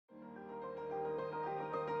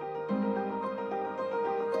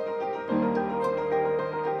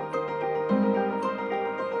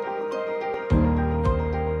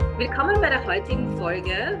Willkommen bei der heutigen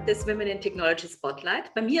Folge des Women in Technology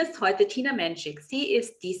Spotlight. Bei mir ist heute Tina Mentschik. Sie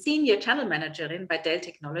ist die Senior Channel Managerin bei Dell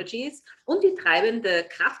Technologies und die treibende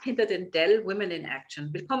Kraft hinter den Dell Women in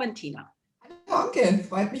Action. Willkommen, Tina. Danke,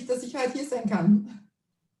 freut mich, dass ich heute hier sein kann.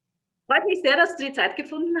 Freut mich sehr, dass du die Zeit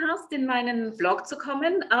gefunden hast, in meinen Blog zu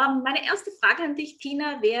kommen. Meine erste Frage an dich,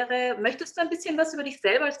 Tina, wäre, möchtest du ein bisschen was über dich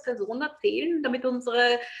selber als Person erzählen, damit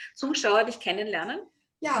unsere Zuschauer dich kennenlernen?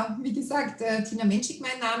 Ja, wie gesagt, Tina Mentschik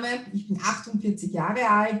mein Name. Ich bin 48 Jahre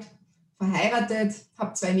alt, verheiratet,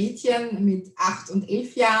 habe 2 Mädchen mit 8 und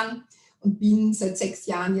 11 Jahren und bin seit 6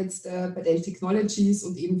 Jahren jetzt bei Dell Technologies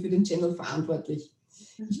und eben für den Channel verantwortlich.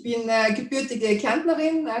 Ich bin gebürtige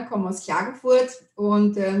Kärntnerin, komme aus Klagenfurt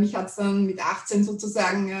und mich hat es dann mit 18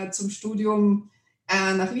 sozusagen zum Studium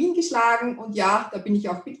nach Wien geschlagen und ja, da bin ich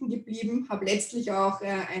auch bitten geblieben, habe letztlich auch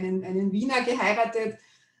einen Wiener geheiratet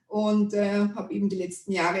und habe eben die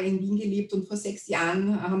letzten Jahre in Wien gelebt und vor 6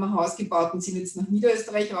 Jahren haben wir ein Haus gebaut und sind jetzt nach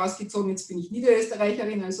Niederösterreich rausgezogen. Jetzt bin ich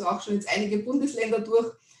Niederösterreicherin, also auch schon jetzt einige Bundesländer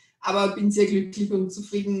durch, aber bin sehr glücklich und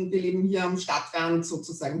zufrieden. Wir leben hier am Stadtrand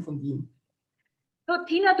sozusagen von Wien. So,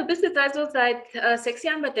 Tina, du bist jetzt also seit 6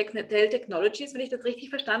 Jahren bei Dell Technologies, wenn ich das richtig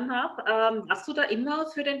verstanden habe. Warst du da immer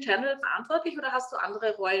für den Channel verantwortlich oder hast du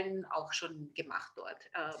andere Rollen auch schon gemacht dort?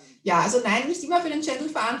 Ja, also nein, nicht immer für den Channel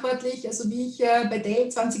verantwortlich. Also wie ich bei Dell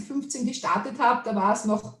 2015 gestartet habe, da war es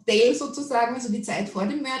noch Dell sozusagen, also die Zeit vor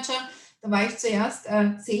dem Merger. Da war ich zuerst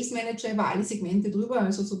Sales Manager über alle Segmente drüber,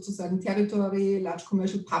 also sozusagen Territory, Large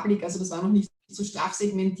Commercial Public, also das war noch nicht so straff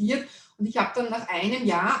segmentiert. Und ich habe dann nach einem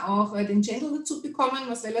Jahr auch den Channel dazu bekommen,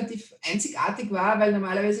 was relativ einzigartig war, weil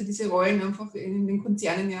normalerweise diese Rollen einfach in den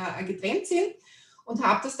Konzernen ja getrennt sind. Und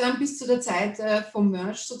habe das dann bis zu der Zeit vom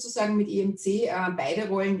Merge sozusagen mit EMC beide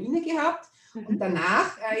Rollen inne gehabt. Und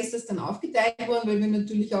danach ist das dann aufgeteilt worden, weil wir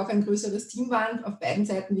natürlich auch ein größeres Team waren. Auf beiden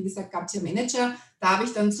Seiten, wie gesagt, gab es ja Manager. Da habe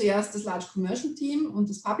ich dann zuerst das Large Commercial Team und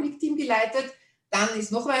das Public Team geleitet. Dann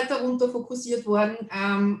ist noch weiter runter fokussiert worden,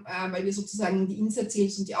 weil wir sozusagen die Inside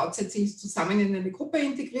Sales und die Outside Sales zusammen in eine Gruppe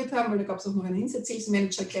integriert haben, weil da gab es auch noch einen Inside Sales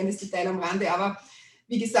Manager, kleines Detail am Rande. Aber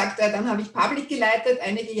wie gesagt, dann habe ich Public geleitet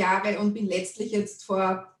einige Jahre und bin letztlich jetzt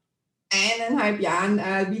vor 1,5 Jahren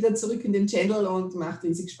wieder zurück in den Channel und macht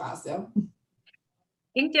riesig Spaß. Ja.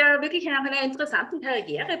 Klingt ja wirklich nach einer interessanten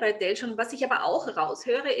Karriere bei Dell schon. Was ich aber auch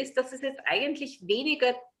raushöre, ist, dass es jetzt eigentlich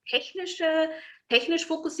weniger technisch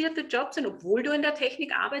fokussierte Jobs sind, obwohl du in der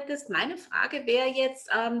Technik arbeitest. Meine Frage wäre jetzt,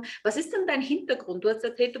 was ist denn dein Hintergrund? Du hast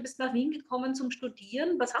erzählt, du bist nach Wien gekommen zum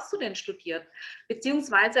Studieren. Was hast du denn studiert?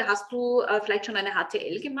 Beziehungsweise hast du vielleicht schon eine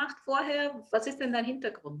HTL gemacht vorher? Was ist denn dein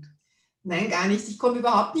Hintergrund? Nein, gar nicht. Ich komme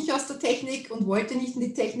überhaupt nicht aus der Technik und wollte nicht in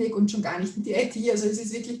die Technik und schon gar nicht in die IT. Also es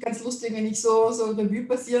ist wirklich ganz lustig, wenn ich so Revue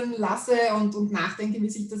passieren lasse und nachdenke, wie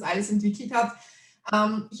sich das alles entwickelt hat.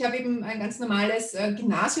 Ich habe eben ein ganz normales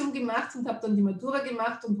Gymnasium gemacht und habe dann die Matura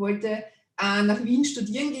gemacht und wollte nach Wien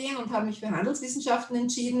studieren gehen und habe mich für Handelswissenschaften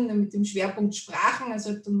entschieden mit dem Schwerpunkt Sprachen.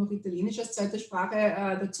 Also habe dann noch Italienisch als zweite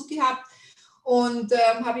Sprache dazu gehabt. Und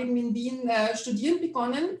habe eben in Wien studieren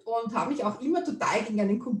begonnen und habe mich auch immer total gegen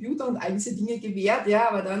einen Computer und all diese Dinge gewehrt. Ja,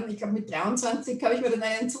 aber dann, ich glaube mit 23 habe ich mir dann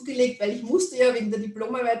einen zugelegt, weil ich musste ja wegen der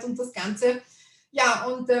Diplomarbeit und das Ganze. Ja,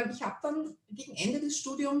 und ich habe dann gegen Ende des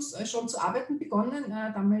Studiums schon zu arbeiten begonnen,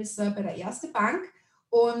 damals bei der Erste Bank.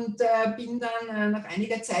 Und bin dann nach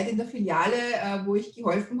einiger Zeit in der Filiale, wo ich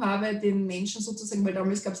geholfen habe, den Menschen sozusagen, weil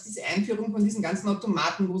damals gab es diese Einführung von diesen ganzen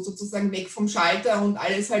Automaten, wo sozusagen weg vom Schalter und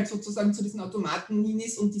alles halt sozusagen zu diesen Automaten hin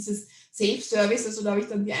ist und dieses Self-Service, also da habe ich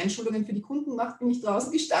dann die Einschulungen für die Kunden gemacht, bin ich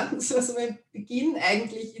draußen gestanden, das war so mein Beginn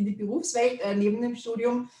eigentlich in die Berufswelt neben dem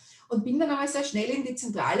Studium und bin dann aber sehr schnell in die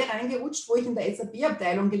Zentrale reingerutscht, wo ich in der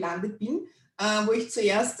SAP-Abteilung gelandet bin, wo ich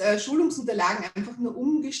zuerst Schulungsunterlagen einfach nur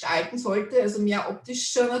umgestalten sollte, also mehr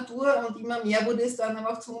optischer Natur und immer mehr wurde es dann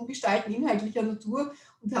auch zum Umgestalten inhaltlicher Natur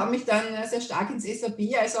und habe mich dann sehr stark ins SAP,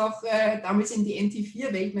 als auch damals in die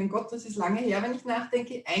NT4-Welt, mein Gott, das ist lange her, wenn ich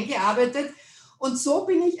nachdenke, eingearbeitet. Und so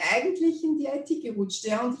bin ich eigentlich in die IT gerutscht.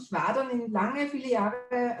 Ja. Und ich war dann viele Jahre,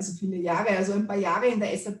 also ein paar Jahre in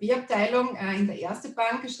der SAP-Abteilung, in der Erste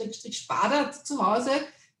Bank, Sparda zu Hause,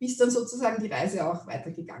 bis dann sozusagen die Reise auch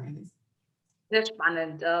weitergegangen ist. Sehr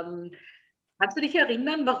spannend. Kannst du dich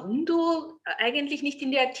erinnern, warum du eigentlich nicht in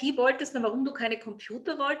die IT wolltest und warum du keine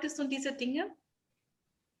Computer wolltest und diese Dinge?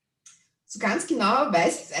 So ganz genau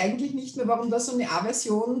weiß ich eigentlich nicht mehr, warum das so eine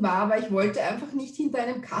Aversion war, aber ich wollte einfach nicht hinter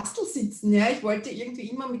einem Kastel sitzen. Ja? Ich wollte irgendwie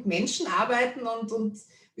immer mit Menschen arbeiten und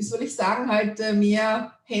wie soll ich sagen, halt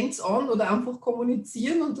mehr hands-on oder einfach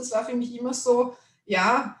kommunizieren und das war für mich immer so,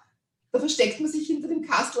 ja, da versteckt man sich hinter dem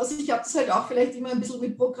Kastel. Also ich habe das halt auch vielleicht immer ein bisschen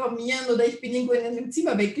mit Programmieren oder ich bin irgendwo in einem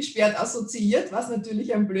Zimmer weggesperrt assoziiert, was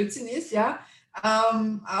natürlich ein Blödsinn ist, ja.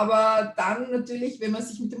 Aber dann natürlich, wenn man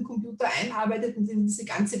sich mit dem Computer einarbeitet und in diese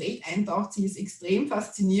ganze Welt eintaucht, sie ist extrem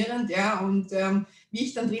faszinierend, ja. Und wie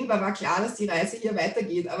ich dann drin war, war klar, dass die Reise hier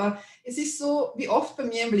weitergeht. Aber es ist so, wie oft bei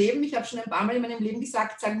mir im Leben, ich habe schon ein paar Mal in meinem Leben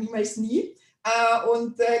gesagt, sag niemals nie.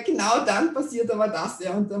 Genau dann passiert aber das,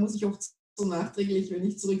 ja. Und da muss ich oft so nachträglich, wenn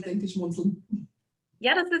ich zurückdenke, schmunzeln.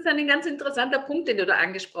 Ja, das ist ein ganz interessanter Punkt, den du da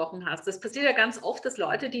angesprochen hast. Das passiert ja ganz oft, dass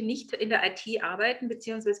Leute, die nicht in der IT arbeiten,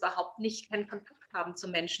 beziehungsweise überhaupt nicht keinen Kontakt haben zu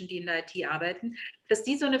Menschen, die in der IT arbeiten, dass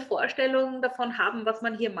die so eine Vorstellung davon haben, was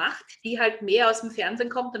man hier macht, die halt mehr aus dem Fernsehen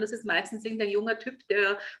kommt. Und das ist meistens irgendein junger Typ,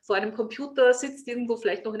 der vor einem Computer sitzt, irgendwo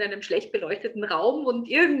vielleicht noch in einem schlecht beleuchteten Raum und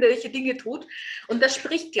irgendwelche Dinge tut. Und das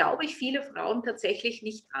spricht, glaube ich, viele Frauen tatsächlich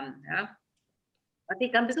nicht an. Ja. Was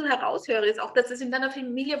ich da ein bisschen heraushöre, ist auch, dass es in deiner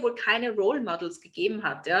Familie wohl keine Role Models gegeben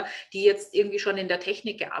hat, ja, die jetzt irgendwie schon in der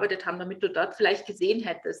Technik gearbeitet haben, damit du dort vielleicht gesehen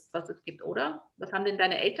hättest, was es gibt, oder? Was haben denn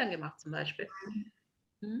deine Eltern gemacht zum Beispiel?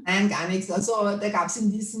 Nein, gar nichts. Also da gab es in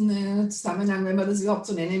diesem Zusammenhang, wenn man das überhaupt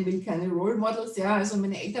so nennen will, keine Role Models. Ja, also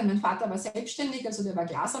meine Eltern, mein Vater war selbstständig, also der war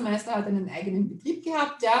Glasermeister, hat einen eigenen Betrieb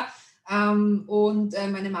gehabt, ja. Und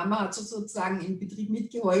meine Mama hat sozusagen im Betrieb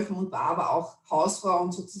mitgeholfen und war aber auch Hausfrau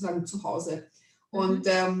und sozusagen zu Hause. Und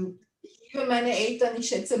ich liebe meine Eltern, ich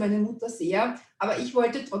schätze meine Mutter sehr, aber ich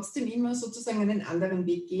wollte trotzdem immer sozusagen einen anderen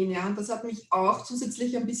Weg gehen. Ja? Und das hat mich auch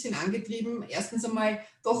zusätzlich ein bisschen angetrieben, erstens einmal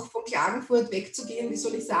doch von Klagenfurt wegzugehen, wie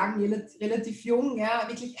soll ich sagen, relativ jung, ja,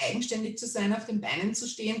 wirklich eigenständig zu sein, auf den Beinen zu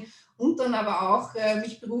stehen und dann aber auch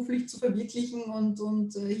mich beruflich zu verwirklichen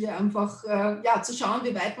und hier einfach ja, zu schauen,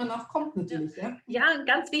 wie weit man auch kommt natürlich. Ja. Ja, ein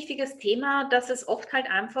ganz wichtiges Thema, dass es oft halt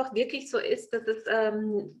einfach wirklich so ist, dass es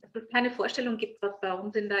keine Vorstellung gibt, was bei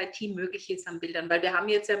uns in der IT möglich ist an Bildern. Weil wir haben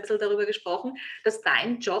jetzt ja ein bisschen darüber gesprochen, dass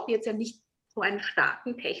dein Job jetzt ja nicht so einen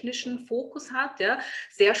starken technischen Fokus hat. Ja.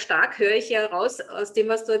 Sehr stark höre ich ja raus aus dem,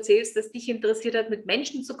 was du erzählst, dass dich interessiert hat, mit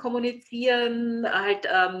Menschen zu kommunizieren, halt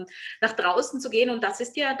nach draußen zu gehen. Und das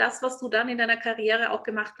ist ja das, was du dann in deiner Karriere auch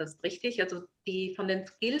gemacht hast, richtig? Also von den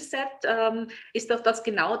Skillset ist doch das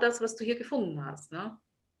genau das, was du hier gefunden hast. Ne?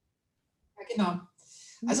 Ja, genau.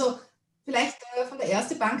 Also vielleicht von der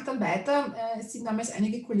ersten Bank dann weiter. Es sind damals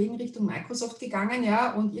einige Kollegen Richtung Microsoft gegangen,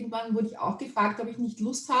 ja, und irgendwann wurde ich auch gefragt, ob ich nicht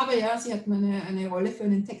Lust habe, ja, sie hatten eine Rolle für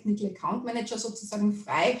einen Technical Account Manager sozusagen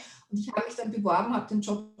frei und ich habe mich dann beworben, habe den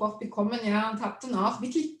Job auch bekommen, ja, und habe dann auch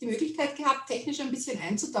wirklich die Möglichkeit gehabt, technisch ein bisschen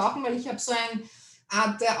einzutauchen, weil ich habe so ein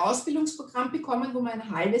Art Ausbildungsprogramm bekommen, wo man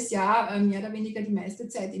ein halbes Jahr mehr oder weniger die meiste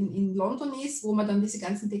Zeit in London ist, wo man dann diese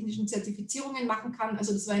ganzen technischen Zertifizierungen machen kann.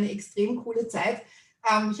 Also das war eine extrem coole Zeit.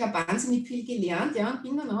 Ich habe wahnsinnig viel gelernt, ja, und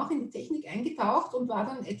bin dann auch in die Technik eingetaucht und war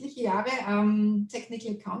dann etliche Jahre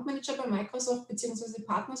Technical Account Manager bei Microsoft beziehungsweise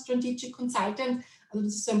Partner Strategic Consultant. Also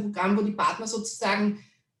das ist so ein Programm, wo die Partner sozusagen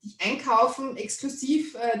dich einkaufen,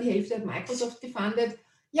 exklusiv, die Hälfte hat Microsoft gefundet.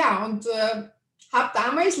 Ja, und habe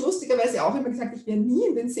damals lustigerweise auch immer gesagt, ich werde nie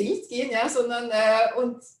in den Sales gehen, ja, sondern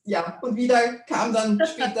und wieder kam dann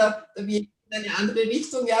später der Weg in eine andere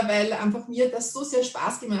Richtung, ja, weil einfach mir das so sehr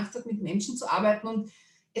Spaß gemacht hat, mit Menschen zu arbeiten und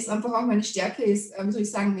es einfach auch meine Stärke ist, wie soll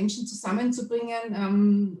ich sagen, Menschen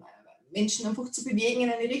zusammenzubringen, Menschen einfach zu bewegen,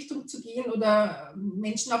 in eine Richtung zu gehen oder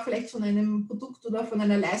Menschen auch vielleicht von einem Produkt oder von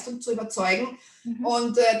einer Leistung zu überzeugen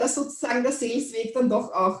und dass sozusagen der Salesweg dann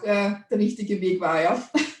doch auch der richtige Weg war, ja.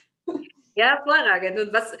 Ja, hervorragend.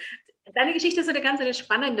 Und deine Geschichte ist eine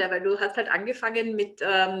spannende, weil du hast halt angefangen mit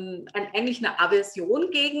eigentlich einer Aversion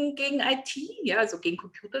gegen IT, ja, also gegen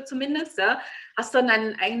Computer zumindest. Ja. Hast dann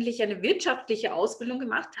eigentlich eine wirtschaftliche Ausbildung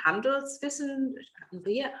gemacht, Handelswissen,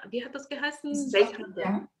 wie hat das geheißen? Welthandel.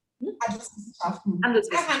 Ja. Handelswissenschaften.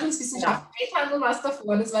 Handelswissenschaften. Handelswissenschaften. Ja. Welthandel war es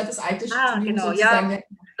davor, das war das alte Studium genau, sozusagen. Ja.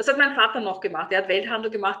 Das hat mein Vater noch gemacht. Er hat Welthandel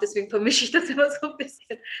gemacht, deswegen vermische ich das immer so ein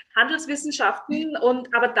bisschen. Handelswissenschaften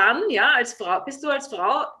aber dann, ja, bist du als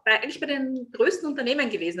Frau eigentlich bei den größten Unternehmen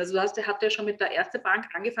gewesen. Also du hast ja schon mit der ersten Bank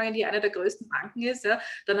angefangen, die eine der größten Banken ist. Ja.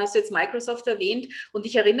 Dann hast du jetzt Microsoft erwähnt und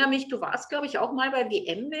ich erinnere mich, du warst, glaube ich, auch mal bei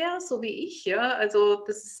VMware, so wie ich. Ja. Also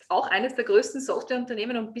das ist auch eines der größten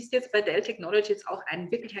Softwareunternehmen und bist jetzt bei Dell Technologies auch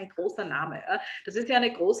wirklich ein großer Name. Ja. Das ist ja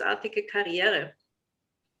eine großartige Karriere.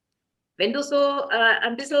 Wenn du so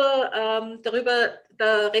ein bisschen darüber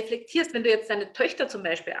reflektierst, wenn du jetzt deine Töchter zum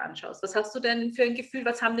Beispiel anschaust, was hast du denn für ein Gefühl,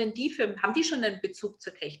 was haben denn haben die schon einen Bezug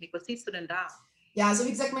zur Technik? Was siehst du denn da? Ja, also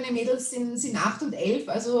wie gesagt, meine Mädels sind 8 und 11,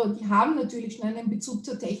 also die haben natürlich schon einen Bezug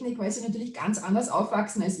zur Technik, weil sie natürlich ganz anders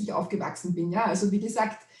aufwachsen, als ich aufgewachsen bin. Ja, also wie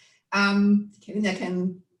gesagt, die kennen ja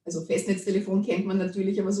kein also Festnetztelefon kennt man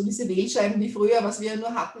natürlich, aber so diese Wählscheiben wie früher, was wir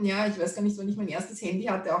nur hatten, ja, ich weiß gar nicht, wann ich mein erstes Handy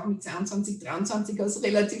hatte, auch mit 22, 23, also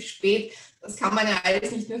relativ spät. Das kann man ja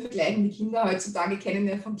alles nicht mehr vergleichen. Die Kinder heutzutage kennen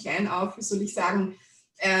ja von klein auf, wie soll ich sagen,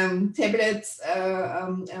 Tablets,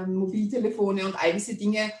 Mobiltelefone und all diese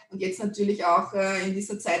Dinge. Und jetzt natürlich auch in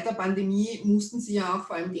dieser Zeit der Pandemie mussten sie ja auch,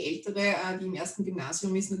 vor allem die Ältere, die im ersten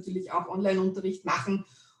Gymnasium ist, natürlich auch Online-Unterricht machen.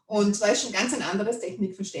 Und da ist schon ganz ein anderes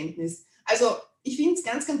Technikverständnis. Also ich finde es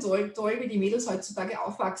ganz, ganz toll, wie die Mädels heutzutage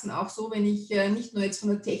aufwachsen. Auch so, wenn ich nicht nur jetzt von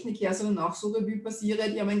der Technik her, sondern auch so Revue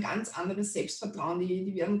passiere, die haben ein ganz anderes Selbstvertrauen.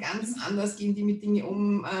 Die werden ganz anders gehen die mit Dingen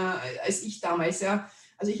um als ich damals. Ja.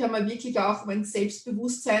 Also ich habe mal wirklich auch mein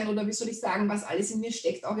Selbstbewusstsein oder wie soll ich sagen, was alles in mir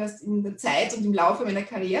steckt, auch erst in der Zeit und im Laufe meiner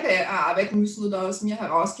Karriere erarbeiten müssen oder aus mir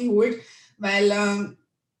herausgeholt, weil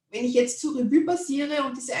wenn ich jetzt zur Revue passiere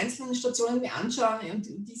und diese einzelnen Stationen mir anschaue und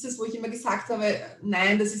dieses, wo ich immer gesagt habe,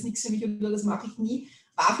 nein, das ist nichts für mich oder das mache ich nie,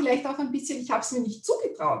 war vielleicht auch ein bisschen, ich habe es mir nicht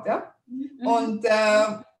zugetraut. Ja? Und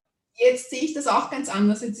jetzt sehe ich das auch ganz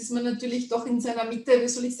anders. Jetzt ist man natürlich doch in seiner Mitte, wie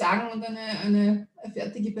soll ich sagen, und eine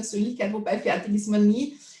fertige Persönlichkeit, wobei fertig ist man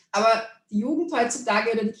nie. Aber die Jugend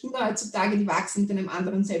heutzutage oder die Kinder heutzutage, die wachsen mit einem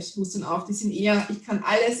anderen Selbstbewusstsein auf. Die sind eher, ich kann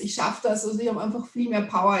alles, ich schaffe das. Also ich habe einfach viel mehr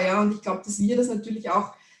Power. Ja? Und ich glaube, dass wir das natürlich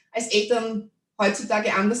auch als Eltern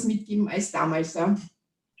heutzutage anders mitgeben als damals. Ja.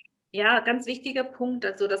 Ja, ganz wichtiger Punkt,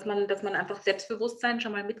 also dass man einfach Selbstbewusstsein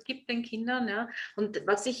schon mal mitgibt den Kindern. Ja. Und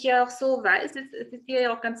was ich ja auch so weiß, es ist dir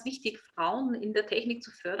ja auch ganz wichtig, Frauen in der Technik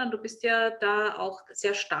zu fördern. Du bist ja da auch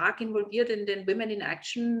sehr stark involviert in den Women in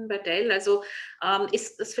Action bei Dell. Also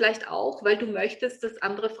ist das vielleicht auch, weil du möchtest, dass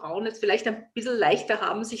andere Frauen es vielleicht ein bisschen leichter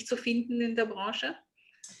haben, sich zu finden in der Branche?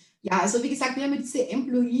 Ja, also wie gesagt, wir haben diese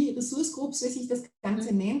Employee Resource Groups, wie sich das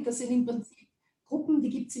Ganze nennt. Das sind im Prinzip Gruppen, die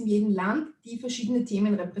gibt es in jedem Land, die verschiedene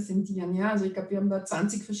Themen repräsentieren. Ja, also ich glaube, wir haben da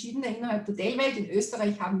 20 verschiedene innerhalb der Dell-Welt. In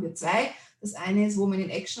Österreich haben wir 2. Das eine ist Women in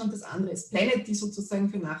Action und das andere ist Planet, die sozusagen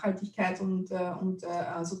für Nachhaltigkeit und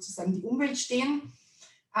sozusagen die Umwelt stehen.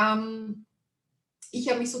 Ich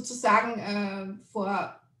habe mich sozusagen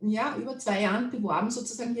vor über 2 Jahren beworben,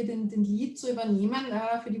 sozusagen hier den Lead zu übernehmen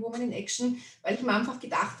für die Women in Action, weil ich mir einfach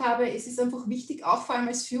gedacht habe, es ist einfach wichtig, auch vor allem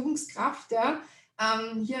als Führungskraft, ja,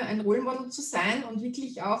 hier ein Role Model zu sein und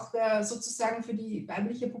wirklich auch sozusagen für die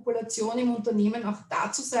weibliche Population im Unternehmen auch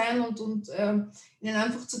da zu sein und ihnen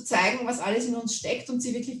einfach zu zeigen, was alles in uns steckt und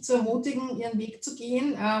sie wirklich zu ermutigen, ihren Weg zu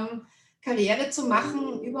gehen, Karriere zu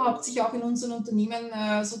machen, überhaupt sich auch in unseren Unternehmen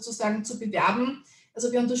sozusagen zu bewerben.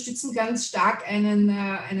 Also wir unterstützen ganz stark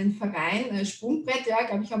einen Verein, Sprungbrett, ja,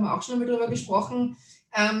 glaube ich, haben wir auch schon einmal darüber gesprochen.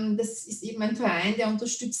 Das ist eben ein Verein, der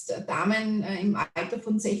unterstützt Damen im Alter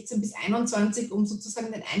von 16 bis 21, um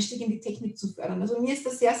sozusagen den Einstieg in die Technik zu fördern. Also mir ist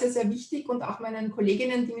das sehr, sehr, sehr wichtig und auch meinen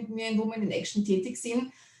Kolleginnen, die mit mir in Women in Action tätig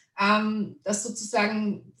sind, dass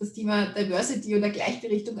sozusagen das Thema Diversity oder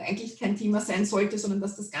Gleichberechtigung eigentlich kein Thema sein sollte, sondern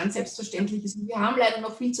dass das ganz selbstverständlich ist. Und wir haben leider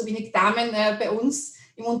noch viel zu wenig Damen bei uns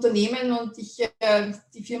im Unternehmen und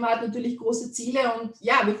die Firma hat natürlich große Ziele und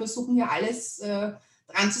ja, wir versuchen ja alles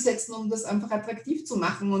dran zu setzen, um das einfach attraktiv zu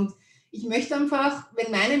machen. Und ich möchte einfach,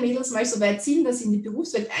 wenn meine Mädels mal so weit sind, dass sie in die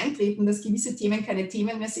Berufswelt eintreten, dass gewisse Themen keine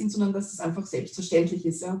Themen mehr sind, sondern dass es einfach selbstverständlich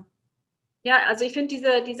ist. Ja. Ja, also ich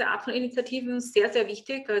finde diese Art von Initiativen sehr, sehr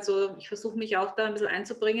wichtig. Also ich versuche mich auch da ein bisschen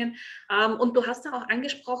einzubringen. Und du hast ja auch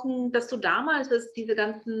angesprochen, dass du damals, als diese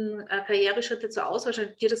ganzen Karriereschritte zur Auswahl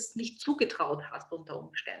standen, dir das nicht zugetraut hast unter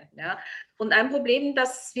Umständen. Ja? Und ein Problem,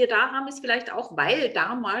 das wir da haben, ist vielleicht auch, weil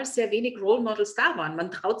damals sehr wenig Role Models da waren. Man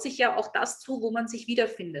traut sich ja auch das zu, wo man sich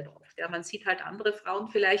wiederfindet oft. Ja? Man sieht halt andere Frauen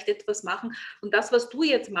vielleicht etwas machen. Und das, was du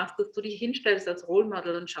jetzt machst, dass du dich hinstellst als Role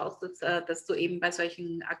Model und schaust, dass du eben bei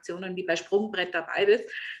solchen Aktionen wie bei Sprungbrett dabei bist,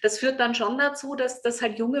 das führt dann schon dazu, dass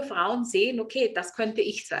halt junge Frauen sehen, okay, das könnte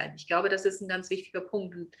ich sein. Ich glaube, das ist ein ganz wichtiger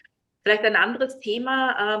Punkt. Und vielleicht ein anderes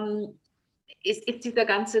Thema ist dieser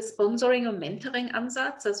ganze Sponsoring- und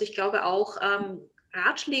Mentoring-Ansatz. Also ich glaube auch,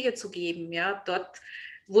 Ratschläge zu geben, ja, dort,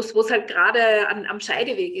 wo es halt gerade am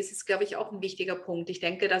Scheideweg ist glaube ich, auch ein wichtiger Punkt. Ich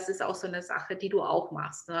denke, das ist auch so eine Sache, die du auch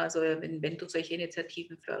machst, ne? Also wenn du solche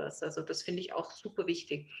Initiativen förderst. Also das finde ich auch super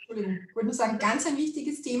wichtig. Entschuldigung, ich wollte nur sagen, ganz ein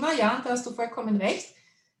wichtiges Thema, ja, und da hast du vollkommen recht.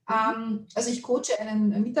 Also ich coache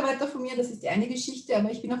einen Mitarbeiter von mir, das ist die eine Geschichte,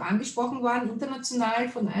 aber ich bin auch angesprochen worden, international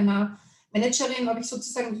von einer Managerin, ob ich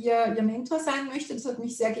sozusagen ihr Mentor sein möchte. Das hat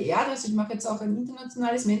mich sehr geehrt. Also ich mache jetzt auch ein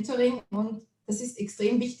internationales Mentoring und das ist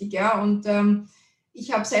extrem wichtig, ja. Und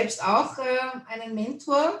ich habe selbst auch einen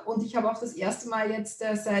Mentor und ich habe auch das erste Mal jetzt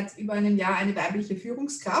seit über einem Jahr eine weibliche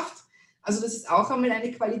Führungskraft. Also das ist auch einmal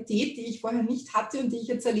eine Qualität, die ich vorher nicht hatte und die ich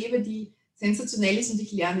jetzt erlebe, die sensationell ist und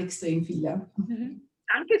ich lerne extrem viel. Ja.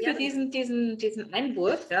 Danke für diesen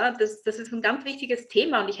Einwurf. Ja, das ist ein ganz wichtiges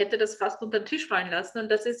Thema und ich hätte das fast unter den Tisch fallen lassen.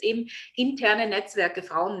 Und das ist eben interne Netzwerke,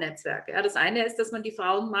 Frauennetzwerke. Ja, das eine ist, dass man die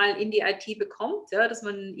Frauen mal in die IT bekommt, ja, dass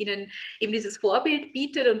man ihnen eben dieses Vorbild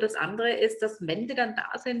bietet. Und das andere ist, dass wenn sie dann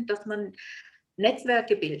da sind, dass man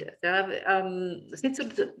Netzwerke bildet. Ja,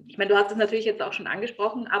 ich meine, du hast es natürlich jetzt auch schon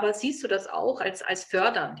angesprochen, aber siehst du das auch als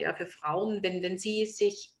fördernd, ja, für Frauen, wenn sie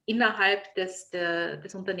sich innerhalb des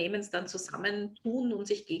Unternehmens dann zusammentun und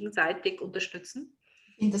sich gegenseitig unterstützen?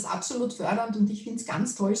 Ich finde das absolut fördernd und ich finde es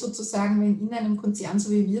ganz toll sozusagen, wenn in einem Konzern, so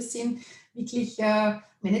wie wir sind, wirklich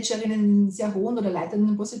Managerinnen in sehr hohen oder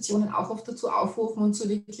leitenden Positionen auch oft dazu aufrufen und so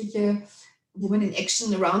wirkliche Women in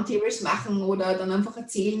Action Roundtables machen oder dann einfach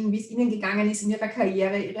erzählen, wie es ihnen gegangen ist in ihrer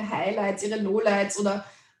Karriere, ihre Highlights, ihre Lowlights oder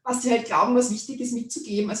was sie halt glauben, was wichtig ist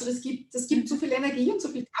mitzugeben. Also das gibt so viel Energie und so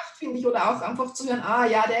viel Kraft, finde ich. Oder auch einfach zu hören, ah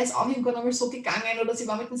ja, der ist auch irgendwann einmal so gegangen oder sie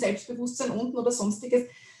war mit dem Selbstbewusstsein unten oder sonstiges.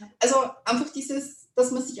 Also einfach dieses,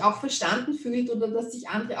 dass man sich auch verstanden fühlt oder dass sich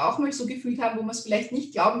andere auch mal so gefühlt haben, wo man es vielleicht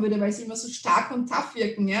nicht glauben würde, weil sie immer so stark und tough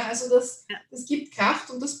wirken. Ja? Also das gibt Kraft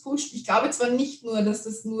und das pusht. Ich glaube zwar nicht nur, dass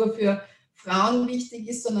das nur für Frauen wichtig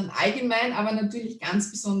ist, sondern allgemein, aber natürlich ganz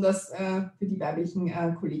besonders für die weiblichen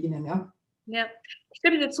Kolleginnen. Ja. Ja, ich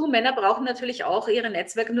stimme dir zu, Männer brauchen natürlich auch ihre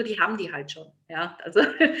Netzwerke, nur die haben die halt schon. Ja, also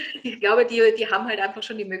ich glaube, die haben halt einfach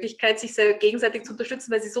schon die Möglichkeit, sich gegenseitig zu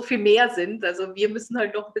unterstützen, weil sie so viel mehr sind. Also wir müssen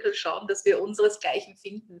halt noch ein bisschen schauen, dass wir unseresgleichen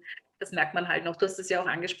finden. Das merkt man halt noch. Du hast es ja auch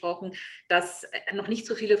angesprochen, dass noch nicht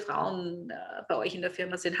so viele Frauen bei euch in der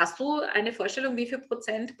Firma sind. Hast du eine Vorstellung, wie viel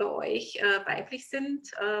Prozent bei euch weiblich sind?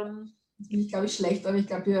 Das bin ich, glaube ich, schlecht, aber ich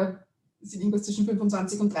glaube, wir sind irgendwas zwischen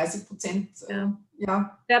 25 und 30%. Ja.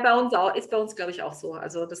 Ja, ist bei uns, glaube ich, auch so.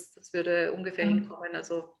 Also das würde ungefähr hinkommen.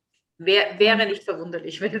 Also wäre nicht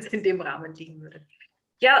verwunderlich, wenn es in dem Rahmen liegen würde.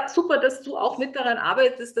 Ja, super, dass du auch mit daran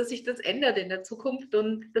arbeitest, dass sich das ändert in der Zukunft.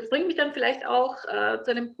 Und das bringt mich dann vielleicht auch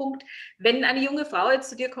zu einem Punkt, wenn eine junge Frau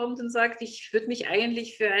jetzt zu dir kommt und sagt, ich würde mich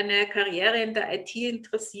eigentlich für eine Karriere in der IT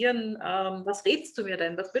interessieren, was rätst du mir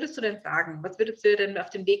denn? Was würdest du denn sagen? Was würdest du ihr denn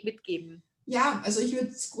auf den Weg mitgeben? Ja, also ich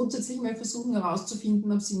würde grundsätzlich mal versuchen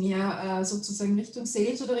herauszufinden, ob sie mehr sozusagen Richtung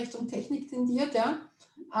Sales oder Richtung Technik tendiert, ja.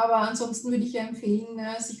 Aber ansonsten würde ich ja empfehlen,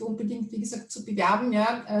 sich unbedingt, wie gesagt, zu bewerben,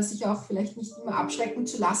 ja, sich auch vielleicht nicht immer abschrecken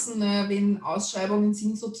zu lassen, wenn Ausschreibungen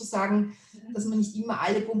sind sozusagen, dass man nicht immer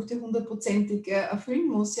alle Punkte hundertprozentig erfüllen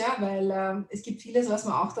muss, ja, weil es gibt vieles, was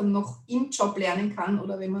man auch dann noch im Job lernen kann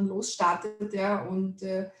oder wenn man losstartet, ja, und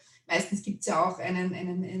meistens gibt es ja auch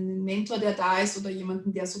einen Mentor, der da ist oder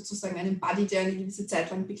jemanden, der sozusagen einen Buddy, der eine gewisse Zeit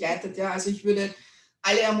lang begleitet. Ja, also ich würde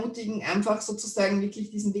alle ermutigen, einfach sozusagen wirklich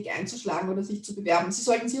diesen Weg einzuschlagen oder sich zu bewerben. Sie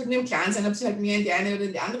sollten sich halt nur im Klaren sein, ob sie halt mehr in die eine oder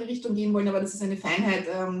in die andere Richtung gehen wollen, aber das ist eine Feinheit.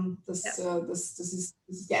 Das ist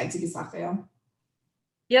die einzige Sache, ja.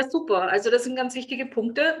 Ja, super. Also das sind ganz wichtige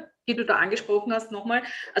Punkte, die du da angesprochen hast nochmal.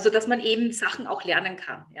 Also dass man eben Sachen auch lernen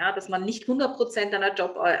kann, ja, dass man nicht 100% einer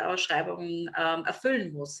Jobausschreibung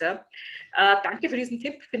erfüllen muss. Ja. Danke für diesen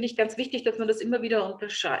Tipp, finde ich ganz wichtig, dass man das immer wieder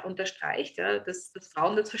unterstreicht, ja, dass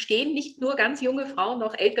Frauen das verstehen. Nicht nur ganz junge Frauen,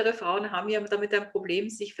 auch ältere Frauen haben ja damit ein Problem,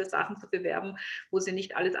 sich für Sachen zu bewerben, wo sie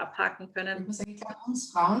nicht alles abhaken können. Ich glaube,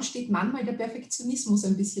 uns Frauen steht manchmal der Perfektionismus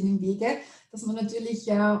ein bisschen im Wege, dass man natürlich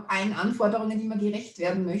allen Anforderungen immer gerecht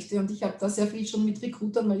werden möchte. Und ich habe da sehr viel schon mit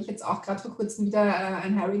Recruitern, weil ich jetzt auch gerade vor kurzem wieder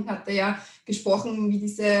ein Hiring hatte, ja gesprochen, wie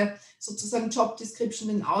diese sozusagen Job Description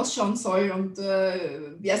denn ausschauen soll und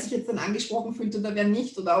wer sich jetzt dann angesprochen fühlt oder wer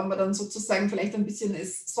nicht oder ob man dann sozusagen vielleicht ein bisschen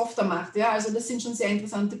es softer macht. Ja, also das sind schon sehr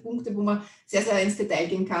interessante Punkte, wo man sehr, sehr ins Detail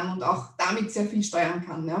gehen kann und auch damit sehr viel steuern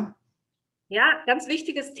kann. Ja. Ja, ganz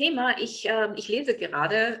wichtiges Thema. Ich lese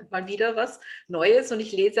gerade mal wieder was Neues und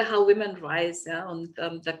ich lese How Women Rise. Ja, und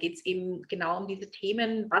da geht es eben genau um diese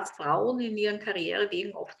Themen, was Frauen in ihren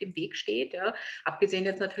Karrierewegen oft im Weg steht. Ja. Abgesehen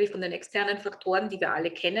jetzt natürlich von den externen Faktoren, die wir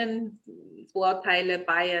alle kennen, Vorurteile,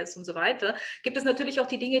 Bias und so weiter, gibt es natürlich auch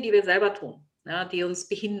die Dinge, die wir selber tun, ja, die uns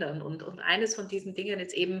behindern. Und eines von diesen Dingen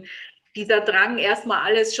ist eben dieser Drang, erstmal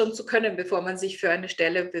alles schon zu können, bevor man sich für eine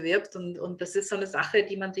Stelle bewirbt. Und das ist so eine Sache,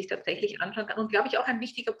 die man sich tatsächlich anschauen kann. Und glaube ich auch ein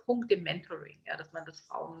wichtiger Punkt im Mentoring, ja, dass man das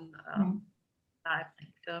Frauen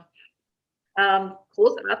nahebringt. Ja.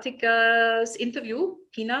 Großartiges Interview,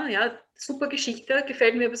 Tina. Ja, super Geschichte.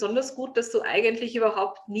 Gefällt mir besonders gut, dass du eigentlich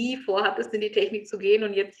überhaupt nie vorhattest, in die Technik zu gehen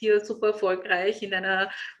und jetzt hier super erfolgreich in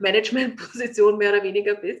einer Managementposition mehr oder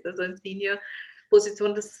weniger bist, also in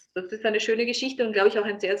Senior-Position. Das ist eine schöne Geschichte und glaube ich auch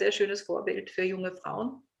ein sehr, sehr schönes Vorbild für junge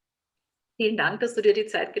Frauen. Vielen Dank, dass du dir die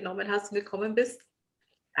Zeit genommen hast und gekommen bist.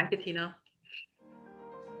 Danke, Tina.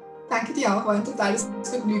 Danke dir auch, war ein totales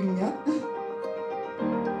Vergnügen. Ja.